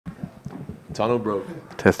Tunnel broke.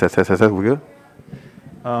 Test. We good?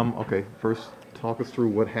 Okay, first talk us through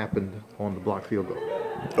what happened on the blocked field goal.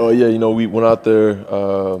 Oh, yeah, we went out there.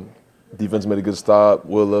 Defense made a good stop.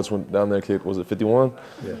 Will Lutz went down there and kicked, was it 51?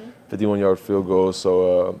 Yeah. 51-yard field goal.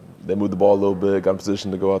 So they moved the ball a little bit, got in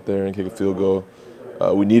position to go out there and kick a field goal.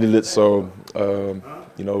 We needed it, so,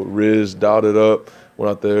 Riz dialed it up, went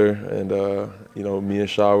out there, and, me and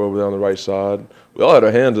Shaw were over there on the right side. We all had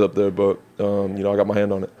our hands up there, but, I got my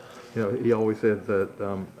hand on it. He always said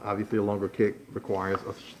that obviously a longer kick requires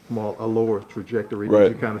a lower trajectory. Right.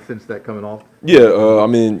 Did you kind of sense that coming off? Yeah,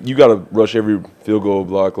 you got to rush every field goal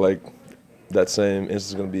block like that same instance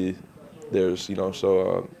is going to be theirs,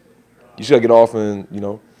 So you just got to get off and,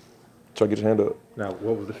 try to get your hand up. Now,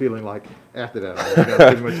 what was the feeling like after that? You got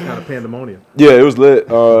pretty much kind of pandemonium. Yeah, it was lit.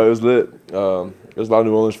 There was a lot of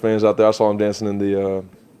New Orleans fans out there. I saw them dancing in the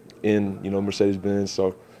Mercedes-Benz.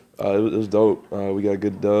 So it was dope. We got a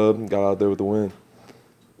good dub. Got out there with the win.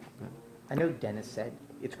 I know Dennis said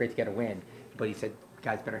it's great to get a win, but he said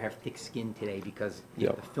guys better have thick skin today because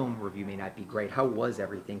the film review may not be great. How was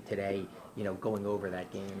everything today? Going over that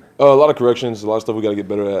game. A lot of corrections. A lot of stuff we got to get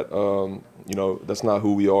better at. That's not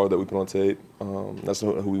who we are that we put on tape. That's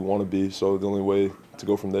not who we want to be. So the only way to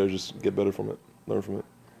go from there is just get better from it, learn from it.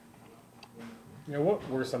 What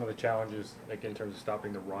were some of the challenges, like in terms of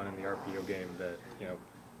stopping the run in the RPO game that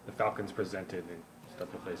the Falcons presented and stuff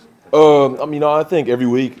to face? I think every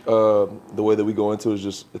week the way that we go into it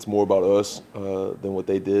is it's more about us than what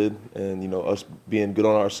they did, and us being good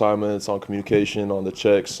on our assignments, on communication, on the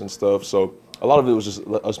checks and stuff. So a lot of it was just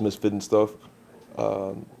us misfitting stuff.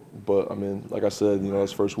 But like I said,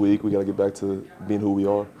 it's first week. We got to get back to being who we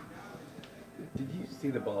are. Did you see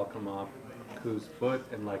the ball come off Ku's foot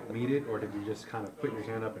and meet it, or did you just kind of put your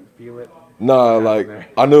hand up and feel it? Nah,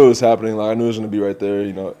 I knew it was happening. I knew it was gonna be right there.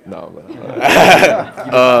 No, I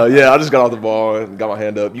just got off the ball and got my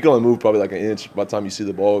hand up. You can only move probably an inch by the time you see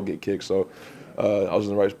the ball get kicked. So I was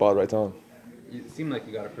in the right spot, right time. It seemed like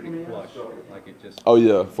you got it pretty flush, like it just. Oh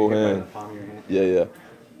yeah, full hand. Palm of your hand. Yeah.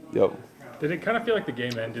 Yep. Did it kind of feel like the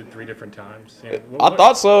game ended 3 different times? I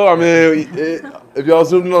thought so. If y'all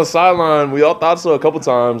zoomed in on the sideline, we all thought so a couple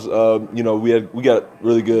times. We got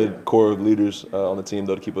really good core of leaders on the team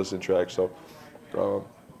though to keep us in track. So,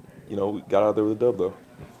 we got out there with a dub though.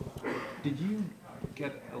 Did you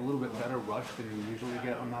get a little bit better rush than you usually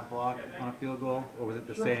get on that block on a field goal, or was it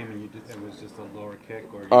the same and it was just a lower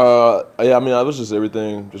kick? Or I was just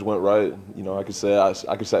everything just went right. I could say I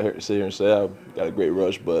could sit here and say I got a great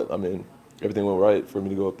rush, but everything went right for me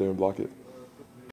to go up there and block it.